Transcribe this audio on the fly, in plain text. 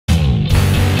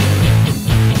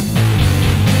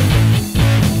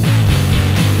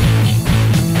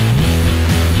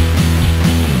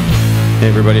Hey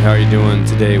everybody, how are you doing?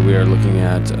 Today we are looking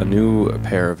at a new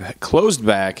pair of closed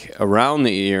back around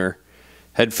the ear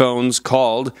headphones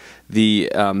called the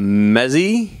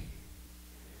Meze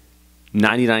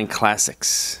 99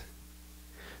 Classics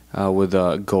with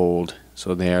gold.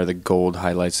 So they are the gold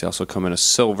highlights. They also come in a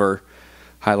silver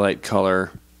highlight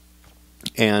color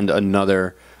and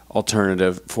another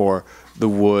alternative for the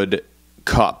wood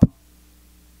cup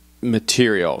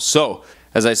material. So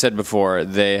as I said before,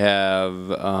 they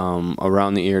have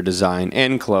around the ear design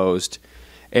and closed,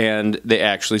 and they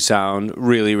actually sound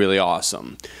really, really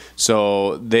awesome.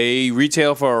 So they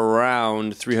retail for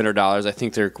around $300. I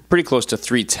think they're pretty close to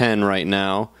 $310 right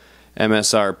now,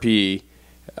 MSRP.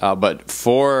 But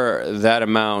for that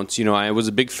amount, you know, I was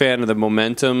a big fan of the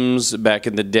Momentums back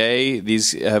in the day.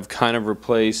 These have kind of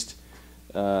replaced,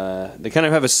 they kind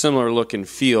of have a similar look and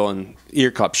feel and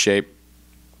ear cup shape,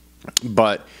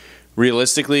 but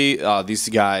realistically, these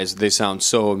guys, they sound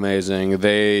so amazing.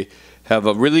 They have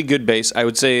a really good bass. I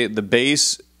would say the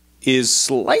bass is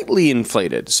slightly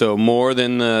inflated, so more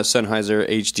than the Sennheiser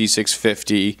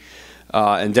HD650,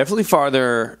 and definitely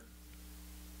farther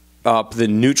up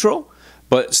than neutral,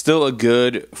 but still a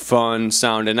good, fun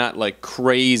sound, and not like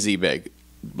crazy big.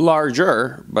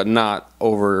 Larger, but not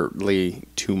overly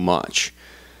too much.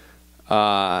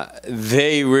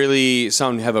 They really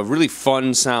have a really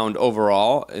fun sound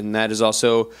overall, and that is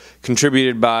also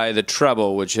contributed by the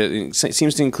treble, which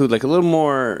seems to include like a little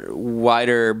more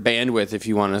wider bandwidth, if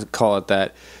you want to call it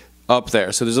that, up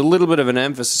there. So there's a little bit of an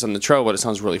emphasis on the treble, but it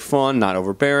sounds really fun, not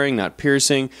overbearing, not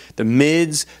piercing. The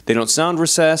mids, they don't sound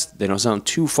recessed, they don't sound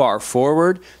too far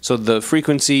forward, so the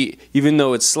frequency, even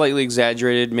though it's slightly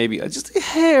exaggerated, maybe just a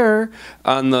hair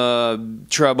on the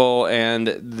treble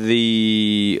and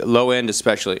the low end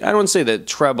especially. I don't want to say that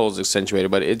treble is accentuated,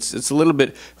 but it's a little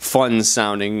bit fun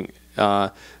sounding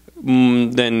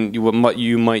than what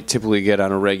you might typically get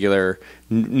on a regular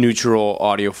neutral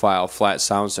audiophile flat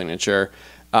sound signature.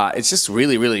 It's just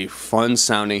really, really fun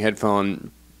sounding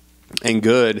headphone and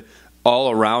good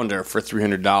all arounder for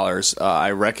 $300.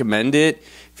 I recommend it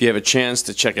if you have a chance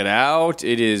to check it out.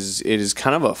 It is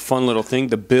kind of a fun little thing.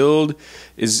 The build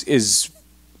it's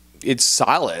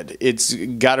solid. It's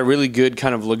got a really good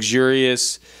kind of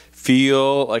luxurious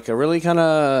feel, like a really kind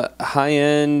of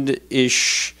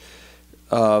high-end-ish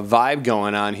vibe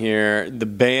going on here. The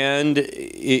band,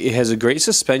 it has a great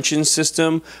suspension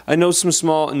system. I know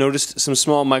noticed some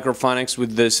small microphonics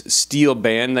with this steel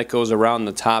band that goes around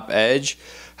the top edge.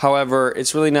 However,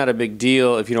 it's really not a big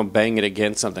deal if you don't bang it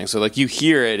against something. So like you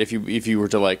hear it if you were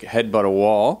to like headbutt a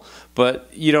wall, but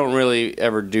you don't really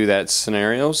ever do that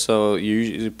scenario. So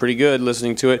you're pretty good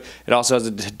listening to it. It also has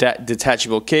a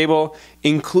detachable cable.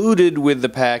 Included with the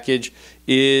package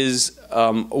is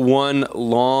one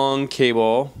long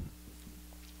cable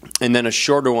and then a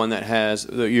shorter one that has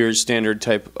your standard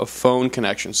type of phone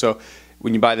connection. So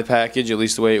when you buy the package, at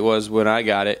least the way it was when I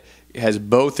got it, it has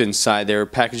both inside. They're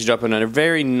packaged up in a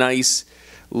very nice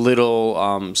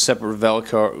little separate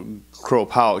Velcro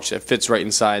pouch that fits right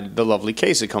inside the lovely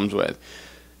case it comes with.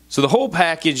 So the whole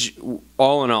package,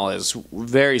 all in all, is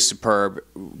very superb.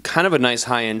 Kind of a nice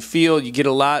high-end feel. You get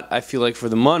a lot, I feel like, for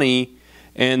the money.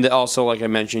 And also, like I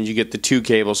mentioned, you get the two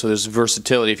cables, so there's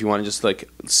versatility. If you want to just like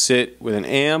sit with an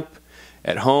amp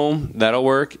at home, that'll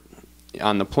work.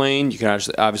 On the plane, you can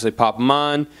obviously pop them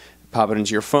on, pop it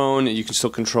into your phone, and you can still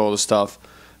control the stuff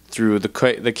through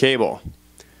the cable.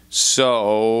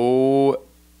 So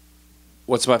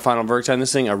what's my final verdict on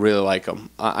this thing? I really like them.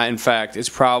 In fact, it's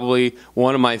probably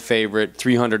one of my favorite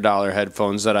 $300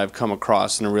 headphones that I've come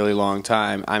across in a really long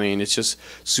time. I mean, it's just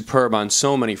superb on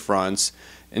so many fronts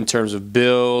in terms of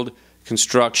build,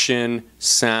 construction,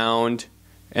 sound,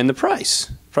 and the price.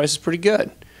 The price is pretty good.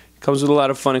 It comes with a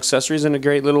lot of fun accessories and a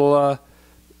great little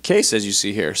case, as you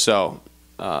see here. So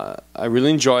I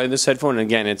really enjoy this headphone. And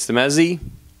again, it's the Meze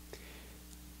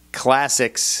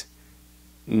Classics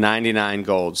 99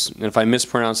 Golds. And if I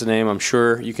mispronounce the name, I'm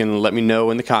sure you can let me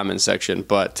know in the comments section.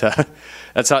 But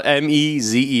that's how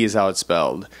M-E-Z-E is how it's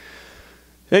spelled.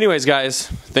 Anyways, guys,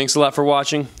 thanks a lot for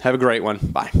watching. Have a great one.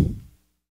 Bye.